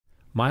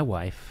my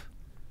wife,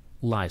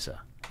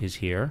 Liza, is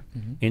here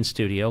in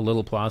studio. A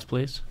little applause,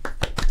 please.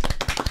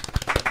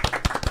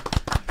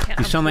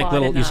 You sound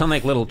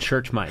like little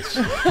church mice.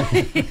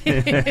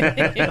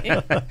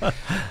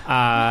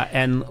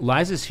 And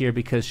Liza's here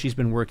because she's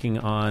been working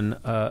on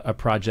a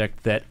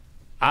project that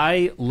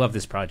I love.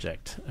 This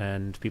project,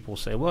 and people will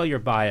say, "Well, you're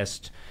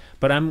biased,"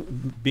 but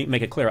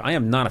make it clear, I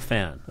am not a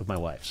fan of my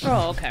wife's.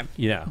 Oh, okay.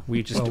 Yeah,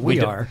 we just we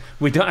are.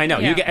 We don't. I know.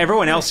 Yeah.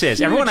 Everyone else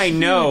is. Everyone I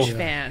know,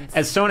 fans.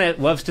 as Sona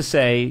loves to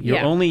say, you're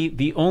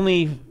the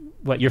only.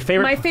 What, your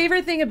favorite? My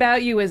favorite thing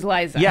about you is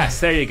Liza. Yes,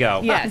 there you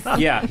go. Yes.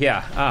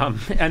 Yeah.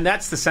 And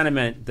that's the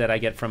sentiment that I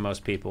get from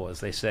most people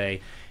is they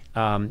say,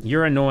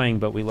 you're annoying,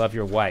 but we love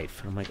your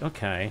wife. And I'm like,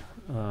 okay.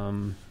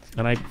 And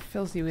I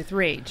fills you with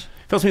rage.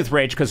 Fills me with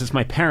rage because it's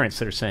my parents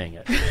that are saying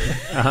it.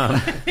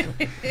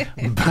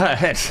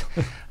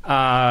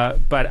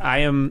 But I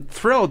am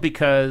thrilled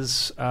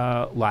because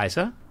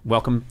Liza,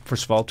 welcome,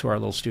 first of all, to our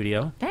little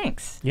studio.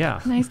 Thanks.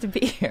 Yeah. Nice to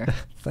be here.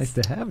 It's nice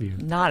to have you.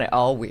 Not at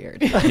all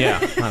weird. Yeah,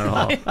 not at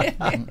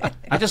all.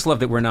 I just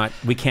love that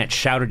we can't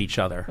shout at each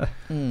other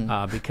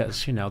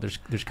because,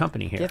 there's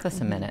company here. Give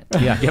us a minute.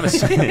 Yeah, give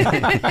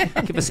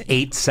us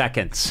 8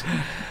 seconds.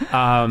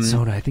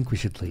 Sona, I think we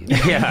should leave.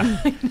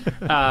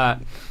 Yeah.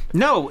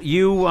 No,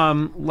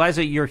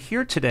 Liza, you're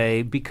here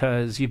today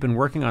because you've been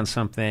working on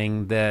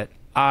something that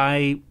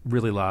I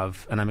really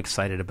love, and I'm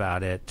excited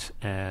about it,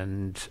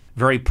 and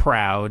very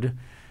proud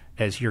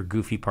as your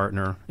goofy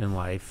partner in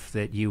life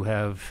that you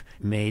have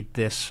made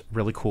this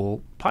really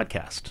cool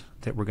podcast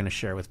that we're going to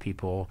share with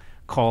people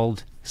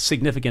called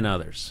Significant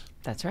Others.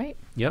 That's right.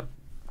 Yep.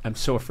 I'm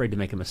so afraid to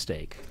make a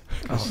mistake.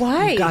 Oh,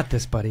 Why? You got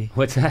this, buddy.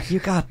 What's that? You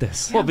got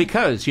this. Well,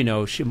 because,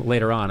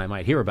 later on I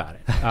might hear about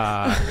it.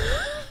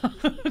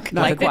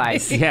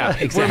 Likewise. Yeah,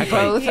 exactly.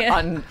 We're both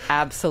on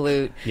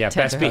absolute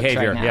best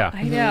behavior. Right now. Yeah.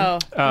 I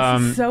know.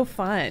 This is so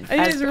fun.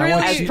 As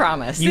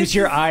promised. Use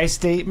your I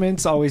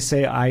statements. Always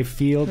say, I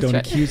feel. Don't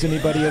accuse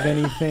anybody of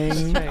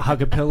anything.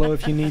 Hug a pillow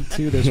if you need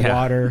to. There's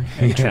water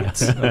and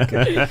treats.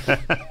 Okay.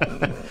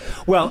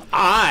 Well,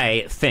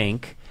 I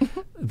think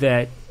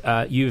that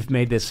you've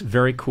made this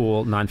very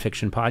cool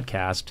nonfiction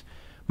podcast.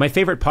 My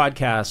favorite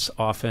podcasts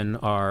often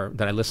are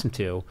that I listen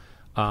to,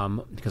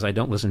 because I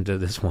don't listen to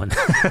this one.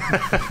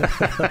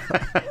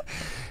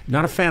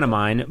 Not a fan of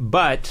mine,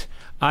 but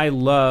I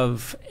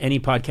love any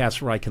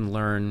podcast where I can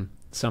learn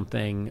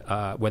something,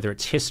 whether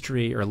it's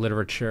history or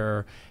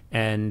literature.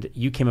 And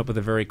you came up with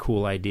a very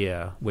cool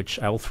idea, which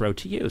I will throw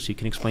to you so you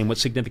can explain what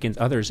Significant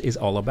Others is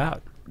all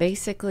about.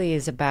 Basically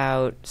is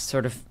about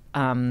sort of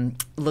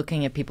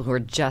looking at people who are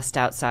just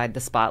outside the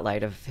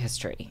spotlight of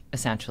history,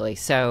 essentially.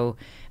 So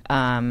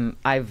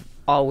I've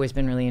always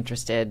been really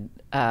interested,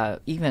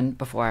 even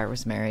before I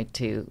was married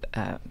to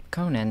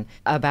Conan,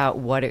 about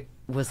what it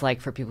was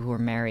like for people who were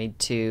married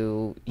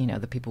to,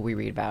 the people we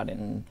read about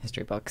in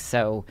history books.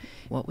 So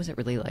what was it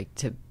really like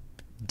to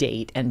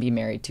date and be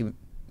married to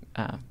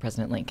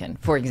President Lincoln,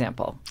 for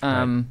example?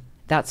 Right.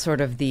 That's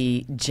sort of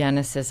the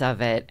genesis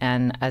of it.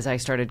 And as I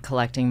started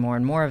collecting more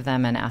and more of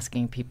them and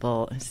asking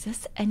people, is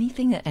this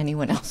anything that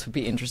anyone else would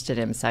be interested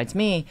in besides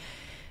me?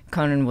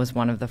 Conan was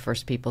one of the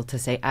first people to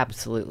say,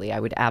 absolutely,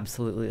 I would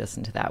absolutely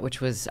listen to that,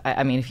 which was,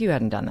 I mean, if you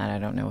hadn't done that, I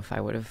don't know if I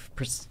would have,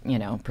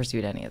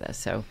 pursued any of this.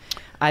 So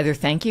either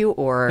thank you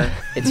or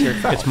it's your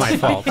fault. It's my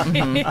fault.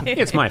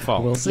 It's my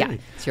fault. We'll see. Yeah,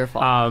 it's your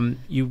fault.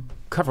 You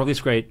cover all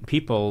these great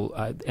people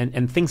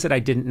and things that I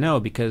didn't know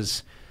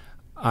because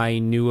I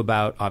knew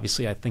about,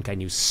 obviously, I think I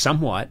knew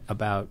somewhat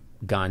about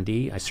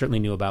Gandhi. I certainly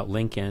knew about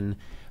Lincoln.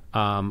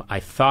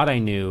 I thought I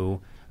knew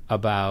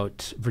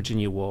about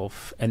Virginia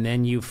Woolf. And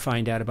then you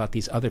find out about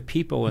these other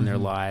people in their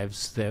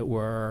lives that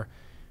were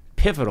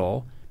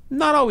pivotal,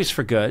 not always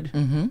for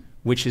good,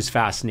 which is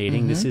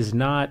fascinating. This is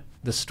not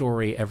the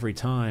story every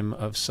time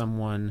of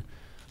someone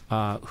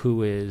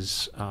who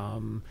is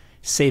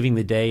saving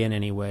the day in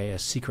any way, a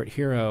secret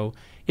hero.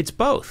 It's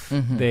both.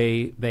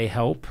 They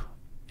help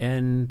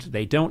and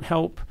they don't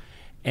help,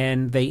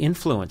 and they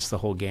influence the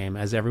whole game,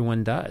 as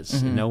everyone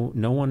does. No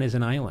one is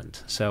an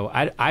island. So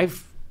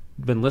I've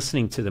been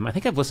listening to them. I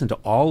think I've listened to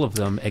all of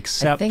them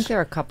except... I think there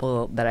are a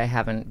couple that I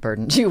haven't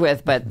burdened you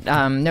with, but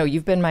no,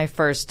 you've been my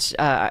first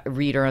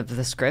reader of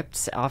the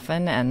scripts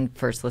often and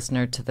first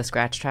listener to the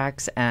scratch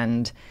tracks,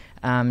 and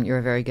you're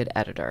a very good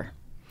editor.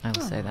 I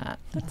will say that.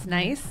 That's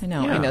nice. I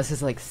know. Yeah. I know. This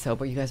is like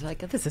sober. You guys are like,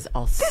 this is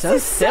all so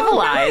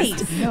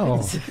civilized. So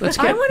nice.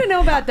 No. I want to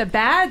know about the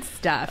bad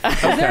stuff.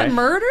 Is there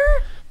murder?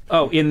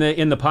 Oh, in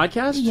the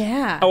podcast?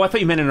 Yeah. Oh, I thought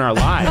you meant in our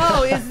lives.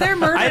 Oh, is there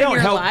murder in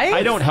your life?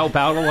 I don't help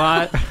out a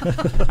lot.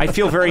 I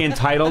feel very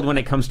entitled when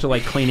it comes to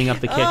like cleaning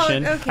up the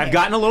kitchen. Oh, okay. I've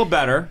gotten a little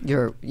better.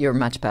 You're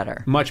much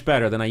better. Much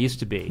better than I used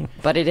to be.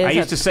 But it is. I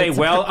used to say, it's a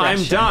well, I'm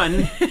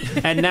progression.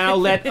 done, and now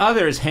let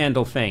others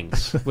handle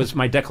things, was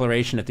my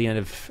declaration at the end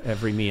of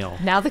every meal.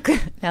 Now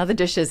the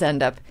dishes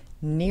end up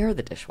near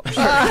the dishwasher.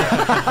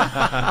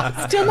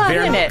 Still not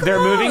in it. They're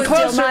moving Still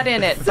closer. not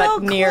in it, So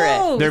but near it.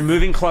 close. They're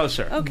moving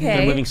closer. Okay.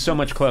 They're moving so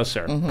much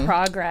closer.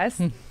 Progress.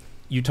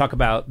 You talk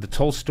about the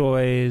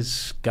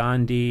Tolstoys,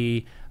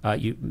 Gandhi,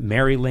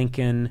 Mary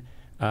Lincoln.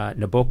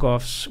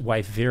 Nabokov's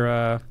wife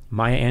Vera,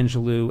 Maya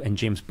Angelou, and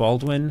James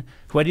Baldwin,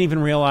 who I didn't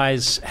even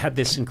realize had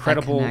this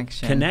incredible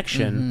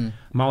connection.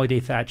 Molly Day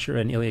Thatcher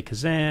and Elia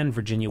Kazan,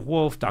 Virginia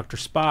Woolf, Dr.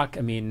 Spock.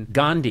 I mean,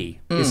 Gandhi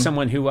is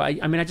someone who I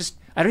don't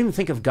even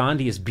think of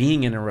Gandhi as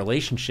being in a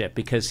relationship,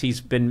 because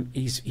he's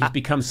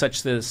become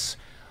such this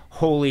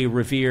holy,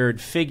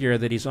 revered figure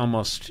that he's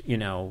almost,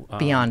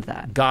 beyond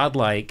that,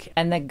 godlike.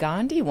 And the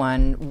Gandhi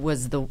one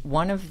was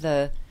one of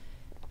the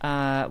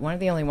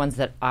only ones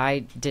that I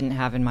didn't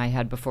have in my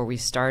head before we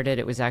started.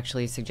 It was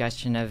actually a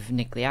suggestion of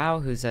Nick Liao,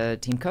 who's a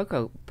Team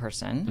Coco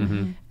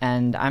person.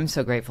 And I'm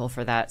so grateful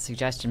for that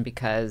suggestion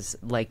because,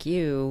 like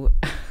you,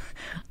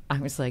 I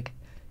was like,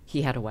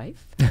 he had a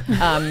wife.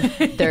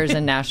 There's a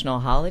national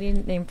holiday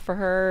named for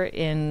her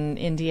in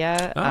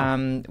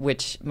India,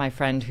 which my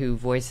friend who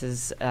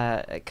voices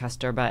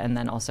Kasturba and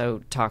then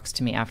also talks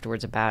to me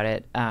afterwards about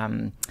it,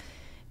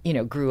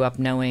 grew up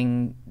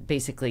knowing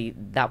basically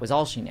that was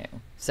all she knew.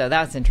 So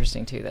that's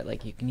interesting too, that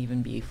like you can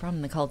even be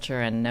from the culture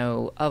and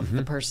know of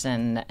the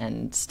person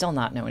and still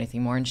not know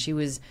anything more. And she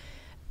was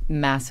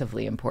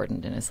massively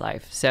important in his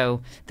life.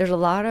 So there's a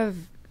lot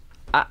of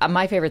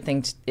my favorite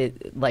thing,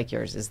 like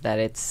yours, is that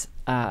it's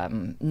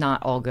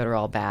not all good or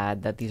all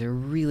bad, that these are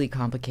really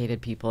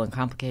complicated people and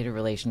complicated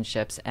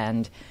relationships.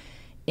 And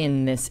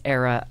in this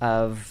era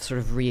of sort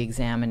of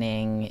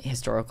re-examining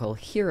historical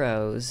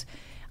heroes,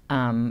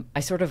 I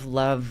sort of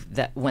love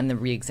that when the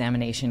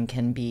re-examination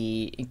can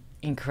be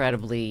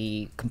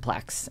incredibly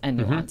complex and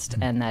nuanced,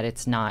 and that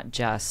it's not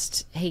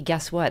just, hey,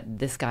 guess what?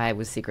 This guy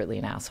was secretly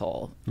an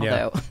asshole.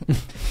 Although,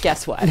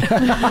 guess what?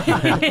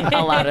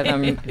 a lot of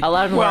them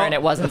were, and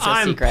it wasn't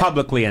so secret. I'm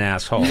publicly an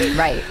asshole.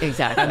 Right,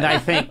 exactly. And I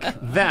think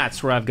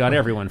that's where I've got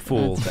everyone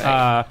fooled.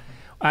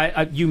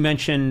 Right. You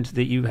mentioned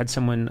that you had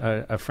someone,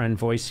 a friend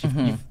voice.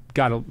 You've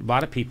got a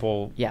lot of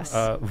people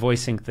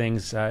voicing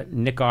things.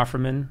 Nick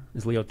Offerman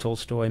is Leo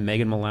Tolstoy,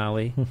 Megan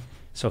Mullally,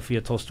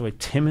 Sophia Tolstoy,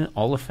 Tim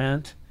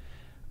Oliphant,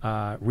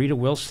 Rita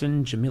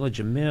Wilson, Jamila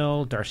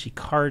Jamil, Darcy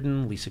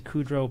Carden, Lisa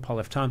Kudrow, Paul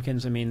F.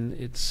 Tompkins. I mean,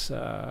 it's...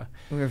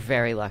 we were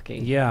very lucky.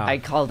 Yeah. I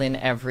called in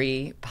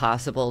every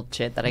possible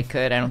chit that I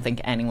could. I don't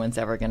think anyone's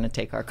ever going to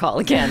take our call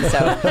again.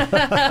 So,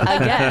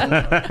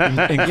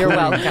 again, you're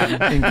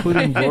welcome.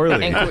 Including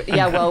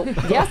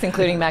Gourley. Yes,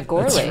 including Matt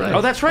Gourley. That's right.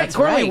 Oh, that's right.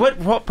 Gourley,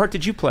 what part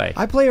did you play?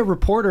 I play a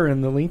reporter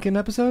in the Lincoln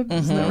episode.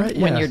 Isn't that right?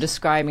 When you're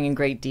describing in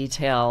great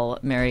detail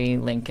Mary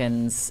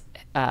Lincoln's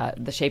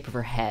the shape of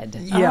her head.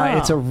 Yeah,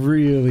 it's a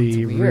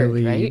really, weird,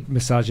 really right?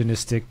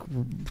 misogynistic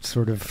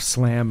sort of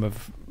slam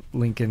of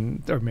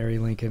Lincoln or Mary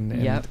Lincoln.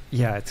 And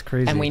yeah, it's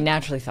crazy. And we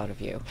naturally thought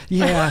of you.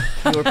 Yeah.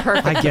 You were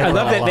perfect. I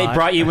love that they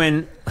brought you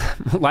in.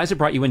 Liza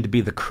brought you in to be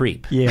the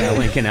creep in the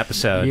Lincoln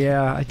episode.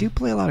 Yeah, I do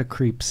play a lot of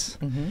creeps.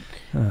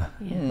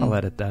 I'll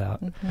edit that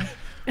out.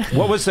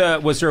 What was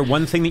there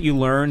one thing that you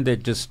learned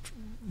that just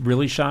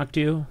really shocked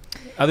you?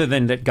 Other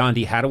than that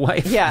Gandhi had a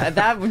wife? Yeah,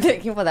 that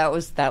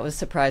was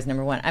surprise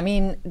number one. I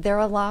mean, there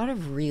are a lot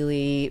of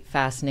really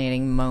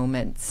fascinating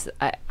moments.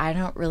 I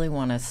don't really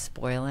want to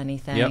spoil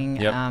anything.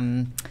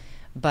 Yep.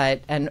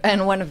 But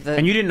one of the...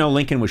 And you didn't know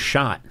Lincoln was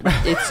shot.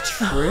 It's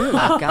true,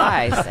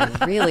 guys.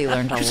 I really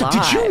learned a lot.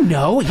 Did you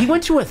know? He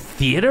went to a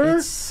theater?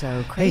 It's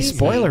so crazy. Hey,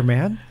 spoiler,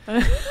 man.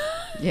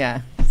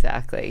 Yeah,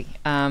 exactly.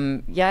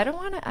 I don't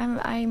want to.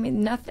 I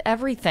mean,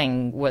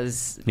 everything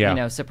was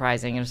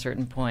surprising at a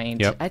certain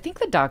point. Yep. I think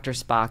the Dr.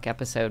 Spock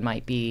episode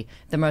might be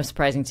the most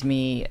surprising to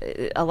me.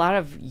 A lot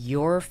of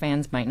your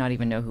fans might not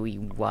even know who he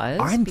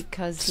was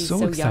because he's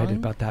so excited young.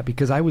 about that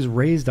because I was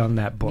raised on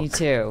that book. Me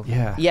too.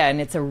 Yeah,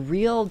 and it's a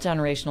real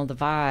generational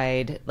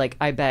divide. Like,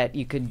 I bet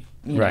you could.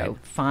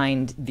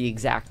 Find the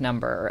exact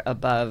number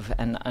above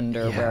and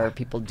under where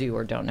people do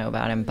or don't know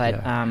about him.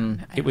 But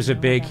it was a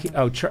big...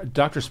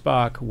 Dr.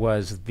 Spock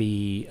was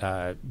the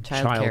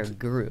child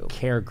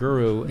care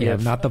guru. Yeah,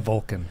 not the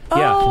Vulcan.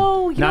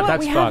 Oh, you know not what? that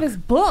We Spock. have his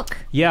book.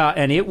 Yeah,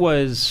 and it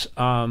was,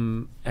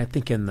 I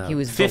think in the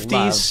 50s,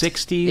 beloved.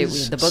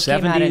 60s, The book 70s.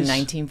 came out in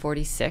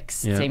 1946,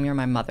 same year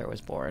my mother was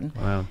born.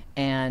 Wow.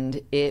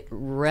 And it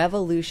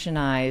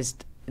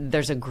revolutionized...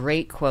 There's a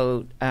great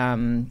quote...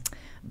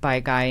 by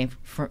a guy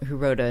who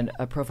wrote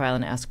a profile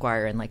in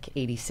Esquire in like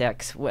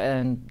 86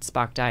 when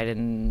Spock died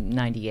in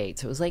 98.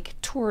 So it was like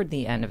toward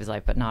the end of his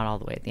life, but not all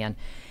the way at the end.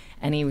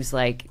 And he was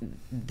like,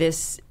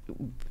 this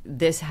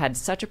had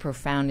such a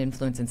profound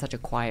influence in such a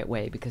quiet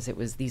way because it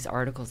was these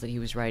articles that he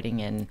was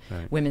writing in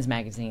women's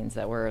magazines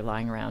that were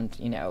lying around,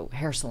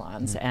 hair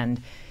salons.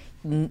 And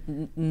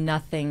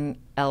nothing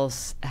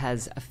else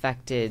has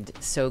affected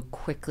so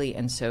quickly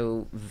and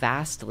so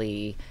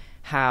vastly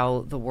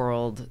how the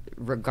world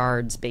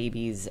regards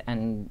babies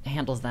and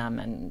handles them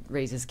and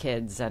raises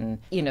kids. And,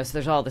 so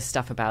there's all this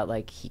stuff about,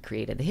 like, he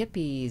created the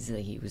hippies,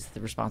 he was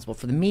responsible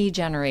for the me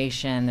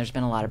generation. There's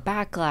been a lot of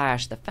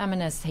backlash. The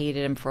feminists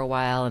hated him for a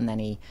while, and then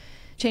he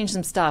changed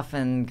some stuff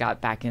and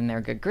got back in their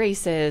good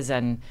graces.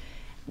 And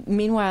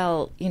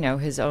meanwhile,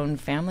 his own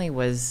family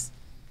was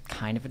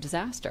kind of a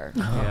disaster.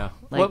 Yeah.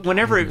 Like, well,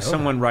 whenever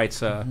someone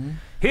writes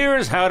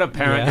here's how to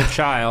parent a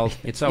child,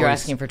 it's always... You're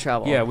asking for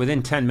trouble. Yeah,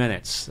 within 10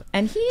 minutes,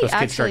 and those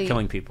kids start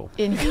killing people.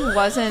 And he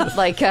wasn't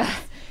like...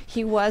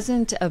 He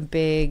wasn't a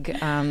big,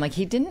 like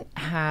he didn't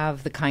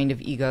have the kind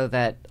of ego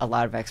that a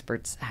lot of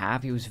experts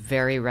have. He was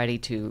very ready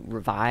to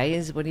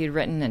revise what he had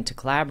written and to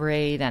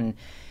collaborate, and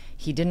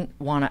he didn't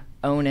want to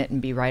own it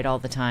and be right all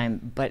the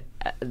time. But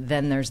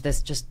then there's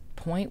this just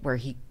point where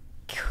he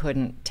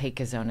couldn't take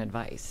his own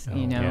advice.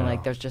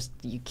 Like there's just,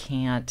 you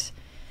can't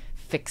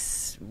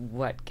fix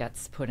what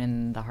gets put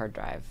in the hard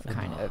drive,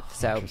 kind of.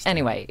 So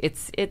anyway,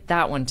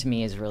 that one to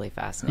me is really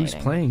fascinating.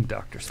 Who's playing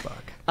Dr.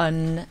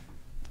 Spock?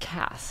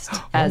 Cast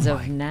as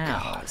of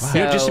now.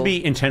 So, just to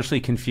be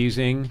intentionally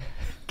confusing,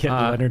 Can't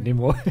be Leonard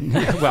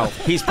Nimoy. well,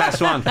 he's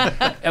passed on.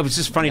 It was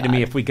just funny to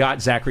me if we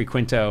got Zachary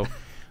Quinto,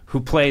 who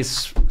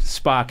plays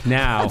Spock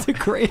now, That's a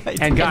great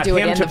idea. and got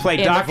him to play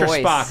Dr.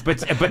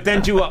 Spock, but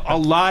then do a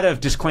lot of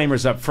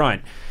disclaimers up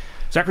front.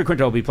 Zachary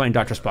Quinto will be playing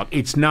Dr. Spock.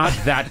 It's not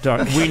that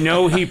dark. We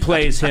know he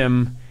plays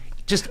him.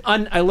 Just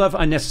I love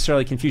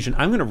unnecessarily confusion.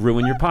 I'm going to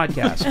ruin your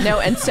podcast. No,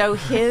 and so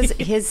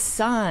his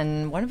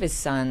son, one of his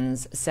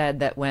sons, said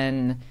that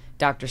when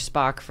Dr.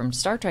 Spock from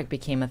Star Trek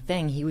became a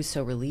thing, he was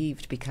so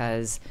relieved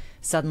because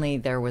suddenly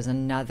there was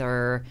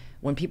another.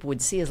 When people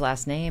would see his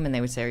last name and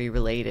they would say, "Are you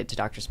related to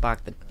Dr. Spock?"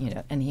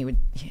 And he was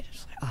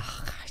like,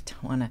 "Oh, I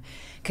don't want to,"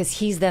 because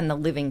he's then the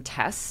living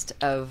test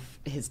of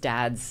his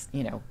dad's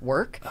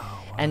work. Oh,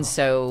 wow. And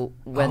so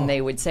when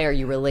they would say, "Are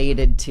you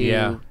related to?"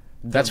 Yeah.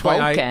 That's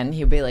Vulcan,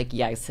 he'd be like,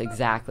 "Yes,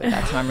 exactly.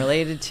 That's who I'm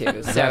related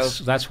to."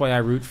 So that's why I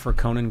root for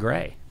Conan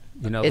Gray,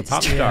 the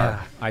pop star.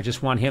 Yeah. I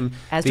just want him.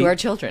 As do our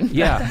children.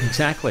 Yeah,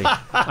 exactly.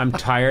 I'm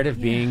tired of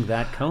being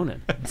that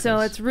Conan. So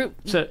let's root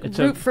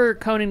for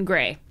Conan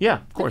Gray.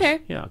 Yeah, of course.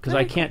 Okay. Yeah, because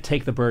I can't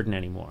take the burden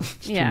anymore.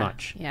 It's too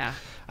much. Yeah.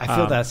 I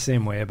feel that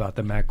same way about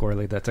the Matt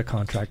Gourley that's a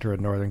contractor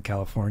in Northern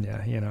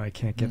California. I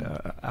can't get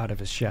out of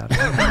his shadow.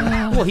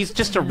 Well, he's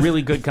just a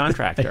really good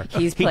contractor.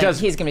 He's going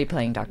to be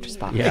playing Dr.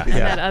 Spock. Yeah. And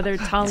that other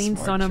Tallene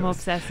Sona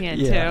Movsesian,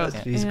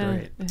 too. He's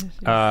great.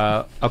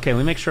 Okay, let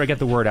me make sure I get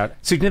the word out.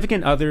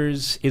 Significant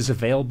Others is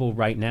available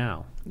right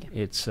now.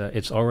 Yeah.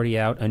 It's already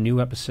out. A new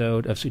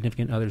episode of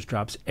Significant Others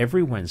drops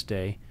every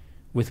Wednesday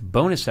with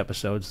bonus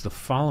episodes the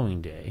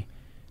following day.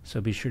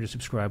 So be sure to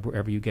subscribe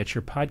wherever you get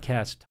your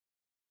podcast.